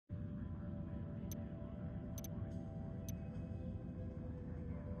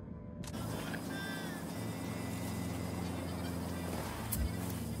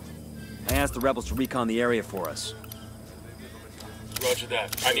ask the rebels to recon the area for us. Roger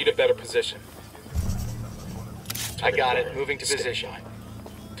that. I need a better position. I got it. Moving to position.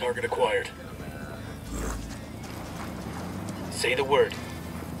 Target acquired. Say the word.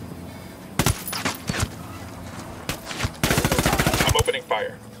 I'm opening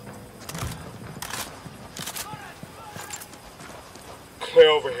fire. Clear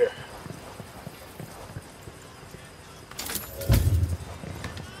over here.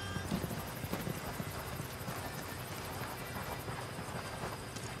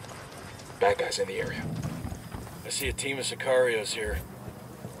 Bad guys in the area. I see a team of Sicarios here.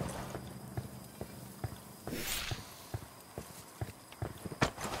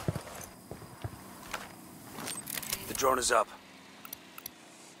 The drone is up.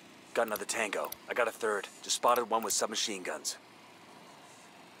 Got another tango. I got a third. Just spotted one with submachine guns.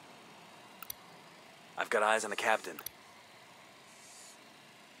 I've got eyes on the captain.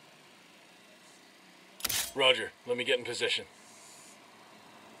 Roger. Let me get in position.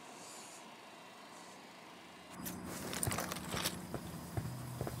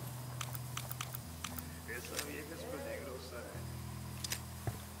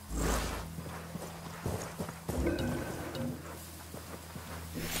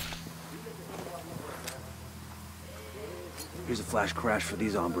 Here's a flash crash for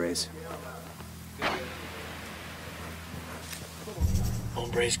these hombres.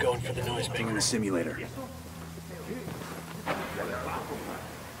 Hombre's going for the noise Bring in maker. a simulator.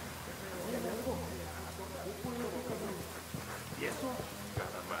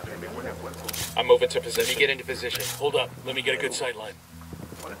 I'm moving to position. Let me get into position. Hold up. Let me get a good sight line.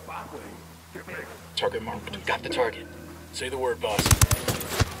 Target marked. Got the target. Say the word, boss.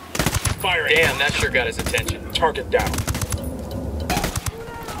 Firing. Damn, that sure got his attention. Target down.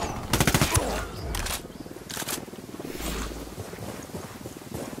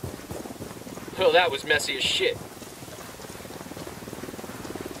 Oh, that was messy as shit.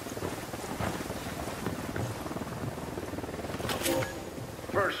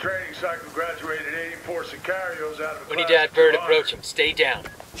 First training cycle graduated 84 Sicarios out of a We need class to add Bird. 200. Approach him. Stay down.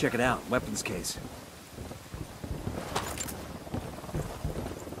 Check it out. Weapons case.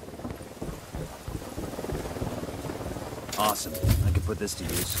 Awesome. I can put this to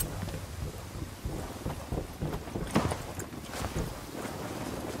use.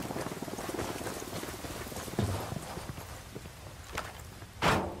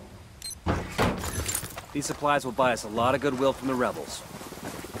 These supplies will buy us a lot of goodwill from the rebels.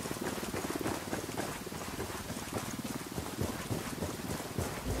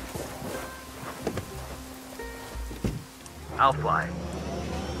 I'll fly.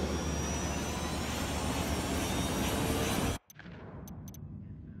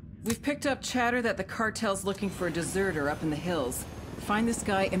 We've picked up chatter that the cartel's looking for a deserter up in the hills. Find this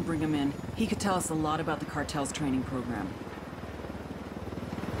guy and bring him in. He could tell us a lot about the cartel's training program.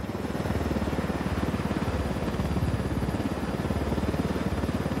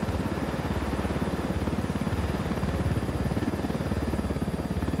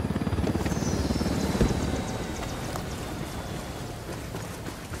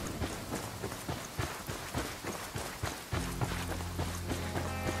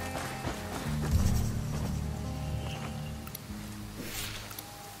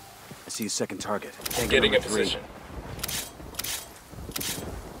 See a second target. Getting in position.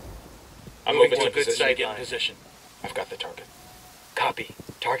 I'm moving to a good sight line. Position. I've got the target. Copy.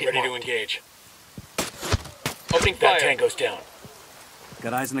 Target Ready marked. to engage. Opening That fire. tango's down.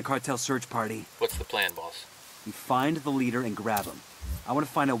 Got eyes on the cartel search party. What's the plan, boss? We find the leader and grab him. I want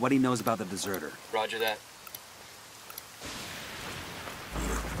to find out what he knows about the deserter. Roger that.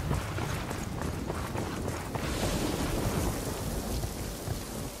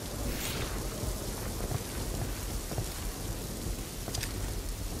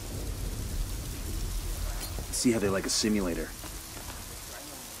 See how they like a simulator.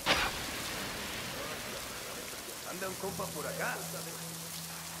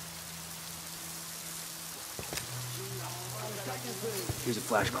 Here's a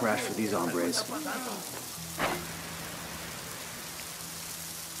flash crash for these hombres.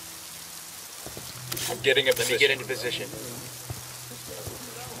 I'm getting a Let me get into position.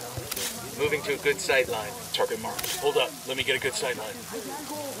 Moving to a good sight line. Target marked. Hold up. Let me get a good sight line.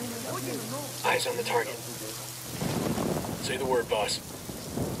 Eyes on the target. Say the word, boss.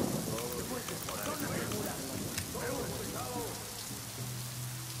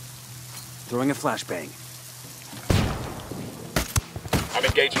 Throwing a flashbang. I'm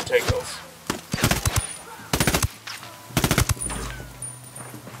engaging tangos.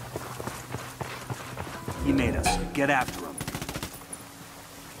 He made us. Get after him.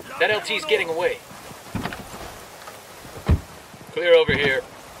 That LT's getting away. Clear over here.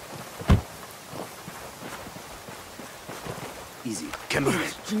 Easy. Can move.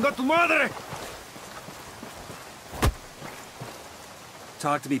 ¡Chinga tu madre!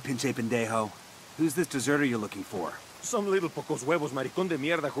 Talk to me, pinche pendejo. Who's this deserter you're looking for? Some little pocos huevos maricón de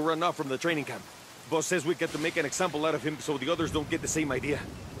mierda who ran off from the training camp. Boss says we get to make an example out of him so the others don't get the same idea.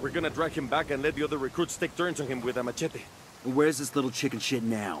 We're gonna drag him back and let the other recruits take turns on him with a machete. And where's this little chicken shit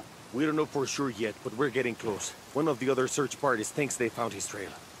now? We don't know for sure yet, but we're getting close. One of the other search parties thinks they found his trail.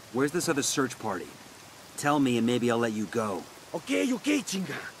 Where's this other search party? Tell me and maybe I'll let you go. Okay,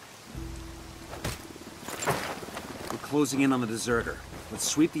 chinga. We're closing in on the deserter. Let's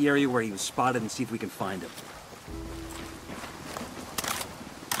sweep the area where he was spotted and see if we can find him.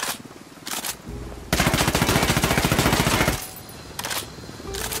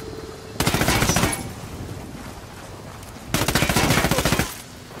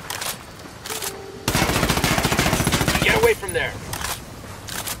 Get away from there.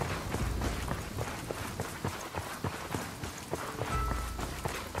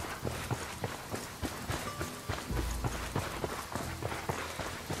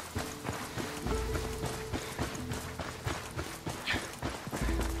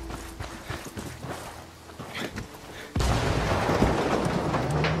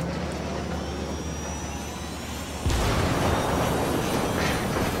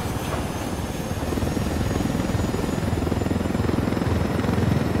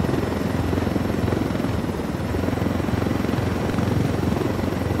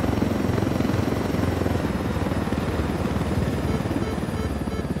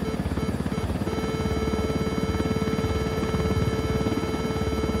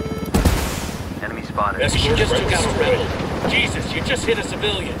 You just took out a rebel. Jesus, you just hit a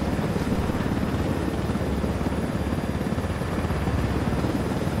civilian.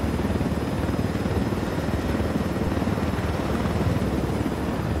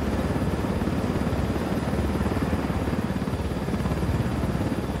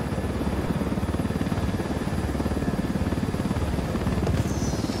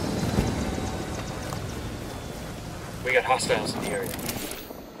 We got hostiles in the area.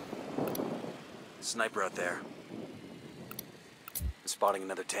 Sniper out there. I'm spotting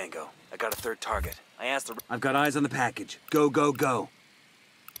another tango. I got a third target. I asked the... I've got eyes on the package. Go, go, go.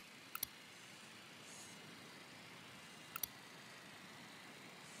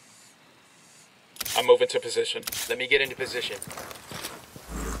 I'm moving to position. Let me get into position.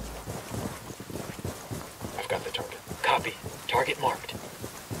 I've got the target. Copy. Target marked.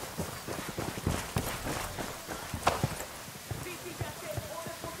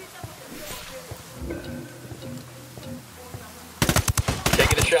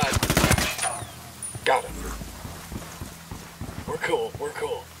 Taking a shot. Got him. We're cool. We're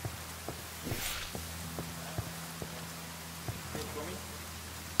cool.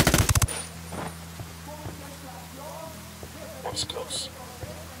 That was close.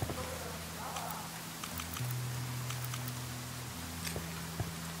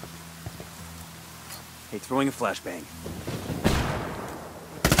 Hey, throwing a flashbang.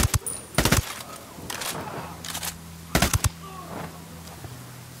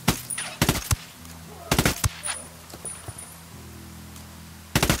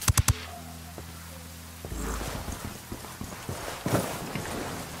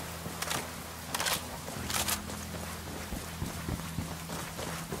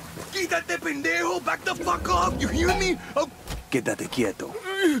 Quítate, pendejo! Back the fuck off! You hear me? Oh. Quédate quieto.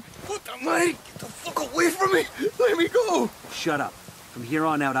 Puta madre! Get the fuck away from me! Let me go! Shut up. From here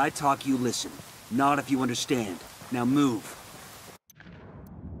on out, I talk, you listen. Not if you understand. Now move.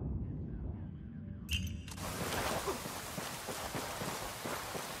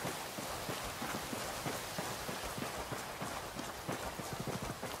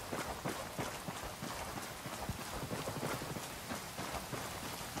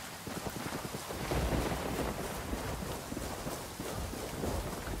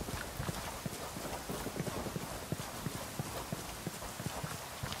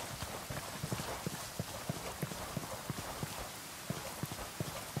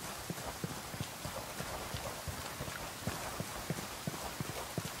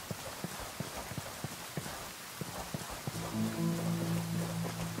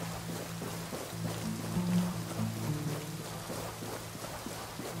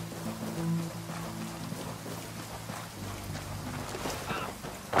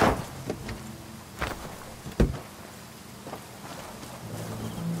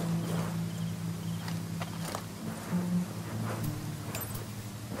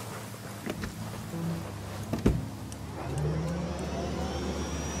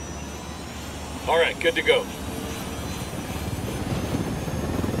 All right, good to go.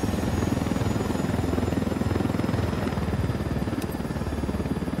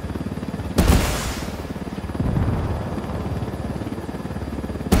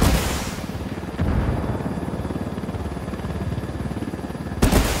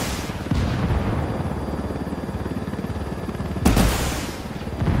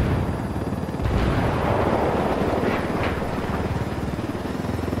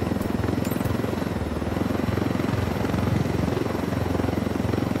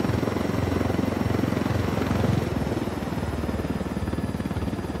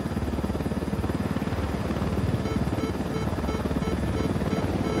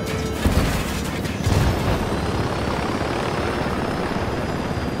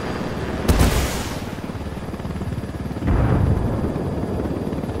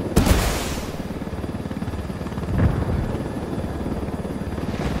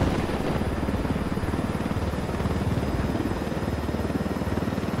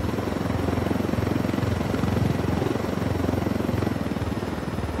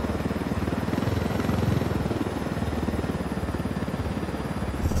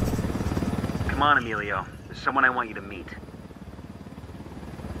 Come on, Emilio. There's someone I want you to meet.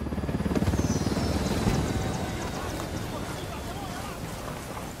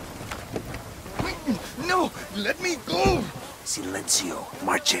 No! Let me go! Silencio.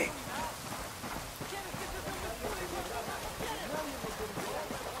 Marche.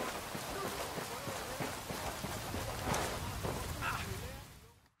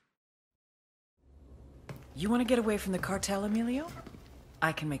 You want to get away from the cartel, Emilio?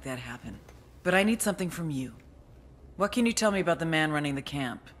 I can make that happen. But I need something from you. What can you tell me about the man running the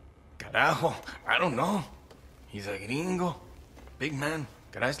camp? Carajo, I don't know. He's a gringo. Big man.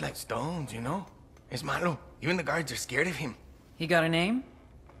 Guys like stones, you know? Es malo. Even the guards are scared of him. He got a name?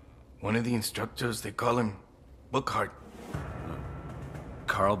 One of the instructors, they call him Bookhart.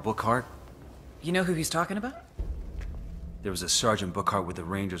 Carl Bookhart? You know who he's talking about? There was a Sergeant Bookhart with the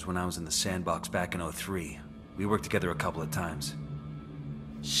Rangers when I was in the sandbox back in '03. We worked together a couple of times.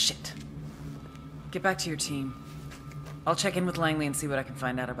 Shit. Get back to your team. I'll check in with Langley and see what I can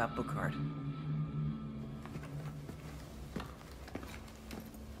find out about Bookhart.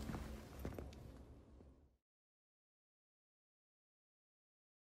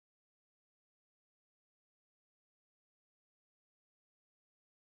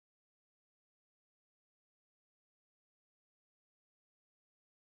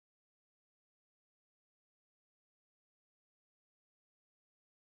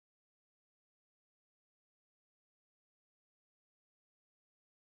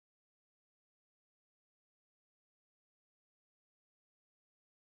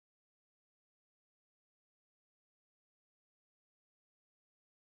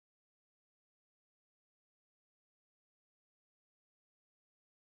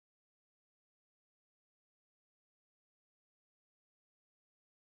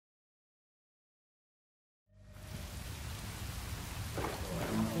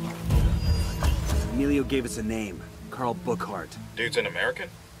 Emilio gave us a name. Carl Bookhart. Dude's an American?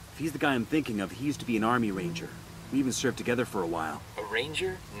 If he's the guy I'm thinking of, he used to be an Army Ranger. We even served together for a while. A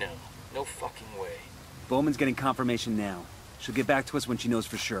ranger? No. No fucking way. Bowman's getting confirmation now. She'll get back to us when she knows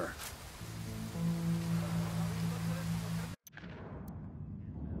for sure.